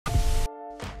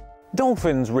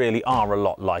Dolphins really are a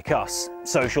lot like us.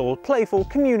 Social, playful,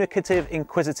 communicative,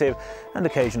 inquisitive, and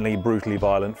occasionally brutally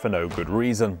violent for no good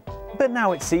reason. But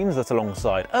now it seems that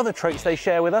alongside other traits they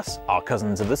share with us, our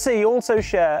cousins of the sea also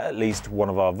share at least one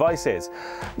of our vices.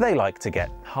 They like to get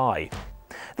high.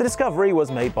 The discovery was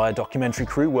made by a documentary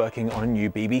crew working on a new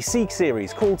BBC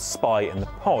series called Spy in the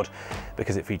Pod,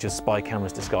 because it features spy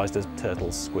cameras disguised as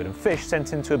turtles, squid and fish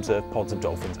sent in to observe pods of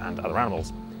dolphins and other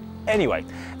animals. Anyway,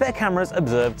 their cameras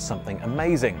observed something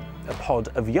amazing, a pod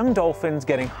of young dolphins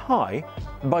getting high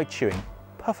by chewing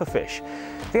pufferfish.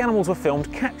 The animals were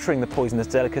filmed capturing the poisonous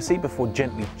delicacy before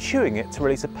gently chewing it to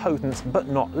release a potent but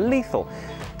not lethal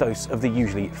dose of the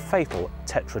usually fatal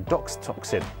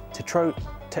tetrodotoxin.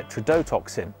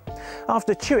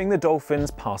 After chewing, the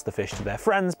dolphins pass the fish to their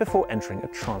friends before entering a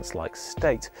trance-like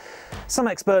state. Some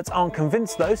experts aren't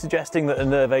convinced though, suggesting that the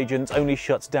nerve agent only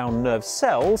shuts down nerve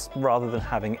cells rather than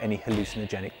having any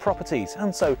hallucinogenic properties,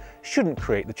 and so shouldn't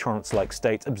create the trance-like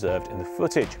state observed in the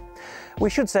footage. We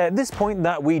should say at this point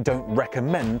that we don't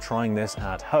recommend trying this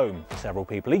at home. Several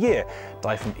people a year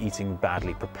die from eating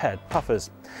badly prepared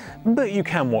puffers. But you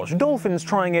can watch dolphins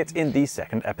trying it in the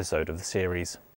second episode of the series.